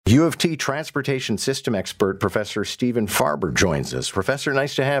UofT Transportation System expert, Professor Steven Farber, joins us. Professor,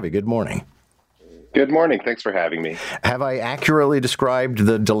 nice to have you. Good morning. Good morning. Thanks for having me. Have I accurately described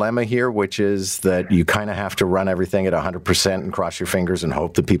the dilemma here, which is that you kind of have to run everything at 100% and cross your fingers and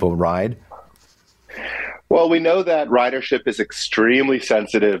hope that people ride? Well, we know that ridership is extremely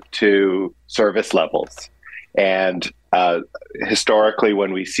sensitive to service levels. And historically,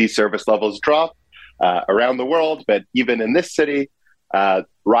 when we see service levels drop around the world, but even in this city,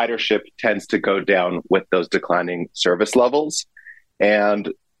 ridership tends to go down with those declining service levels.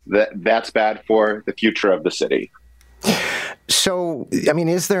 And that's bad for the future of the city. So, I mean,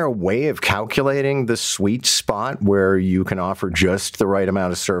 is there a way of calculating the sweet spot where you can offer just the right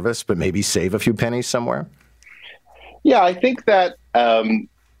amount of service, but maybe save a few pennies somewhere? Yeah, I think that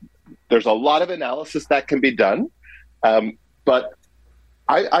there's a lot of analysis that can be done. But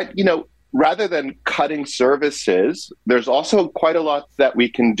rather than cutting services, there's also quite a lot that we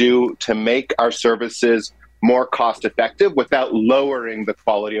can do to make our services more cost effective without lowering the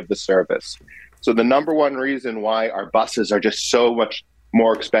quality of the service. So the number one reason why our buses are just so much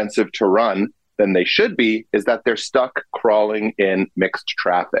more expensive to run than they should be is that they're stuck crawling in mixed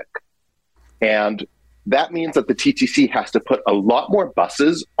traffic. And that means that the TTC has to put a lot more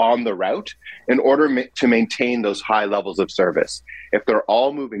buses on the route in order to maintain those high levels of service. If they're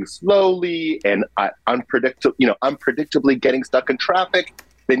all moving slowly and unpredictably getting stuck in traffic,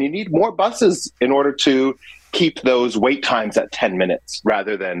 then you need more buses in order to keep those wait times at 10 minutes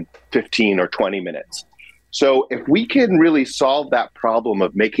rather than 15 or 20 minutes. So if we can really solve that problem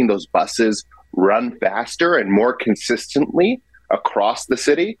of making those buses run faster and more consistently across the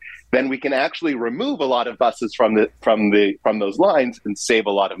city, then we can actually remove a lot of buses from those lines and save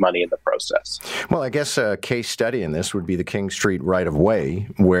a lot of money in the process. Well, I guess a case study in this would be the King Street right-of-way,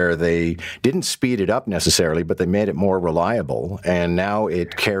 where they didn't speed it up necessarily, but they made it more reliable, and now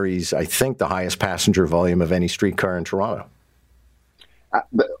it carries, I think, the highest passenger volume of any streetcar in Toronto.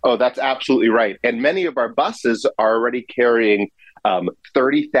 That's absolutely right. And many of our buses are already carrying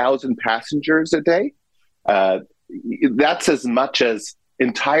 30,000 passengers a day. That's as much as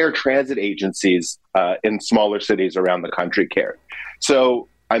entire transit agencies in smaller cities around the country carry. So,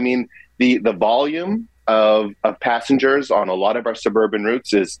 I mean, the volume of passengers on a lot of our suburban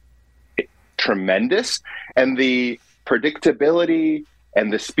routes is tremendous, and the predictability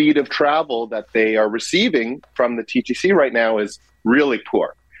and the speed of travel that they are receiving from the TTC right now is really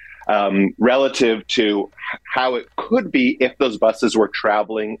poor relative to how it could be if those buses were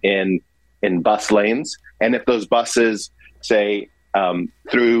traveling in bus lanes, and if those buses, say,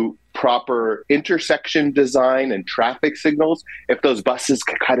 through proper intersection design and traffic signals, if those buses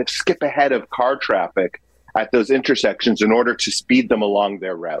could kind of skip ahead of car traffic at those intersections in order to speed them along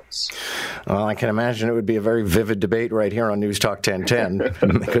their routes. Well, I can imagine it would be a very vivid debate right here on News Talk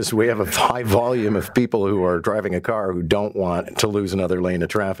 1010 because we have a high volume of people who are driving a car who don't want to lose another lane of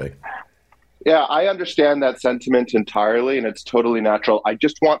traffic. Yeah, I understand that sentiment entirely, and it's totally natural. I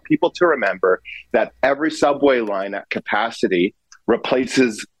just want people to remember that every subway line at capacity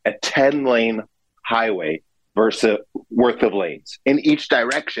replaces a 10-lane highway worth of lanes in each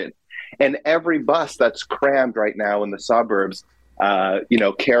direction. And every bus that's crammed right now in the suburbs,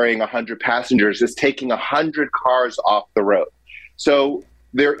 carrying 100 passengers is taking 100 cars off the road. So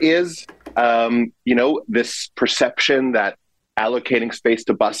there is, this perception that allocating space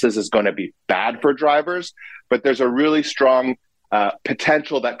to buses is going to be bad for drivers, but there's a really strong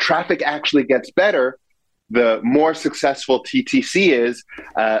potential that traffic actually gets better the more successful TTC is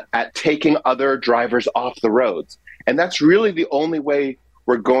at taking other drivers off the roads. And that's really the only way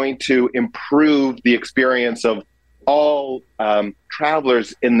we're going to improve the experience of all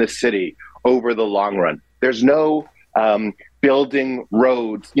travelers in the city over the long run. There's no building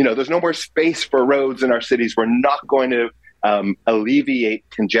roads. There's no more space for roads in our cities. We're not going to alleviate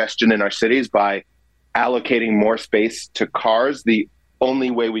congestion in our cities by allocating more space to cars. The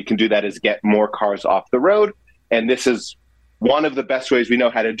only way we can do that is get more cars off the road. And this is one of the best ways we know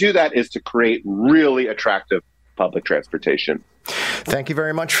how to do that, is to create really attractive public transportation. Thank you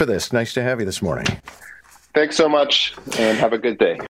very much for this. Nice to have you this morning. Thanks so much, and have a good day.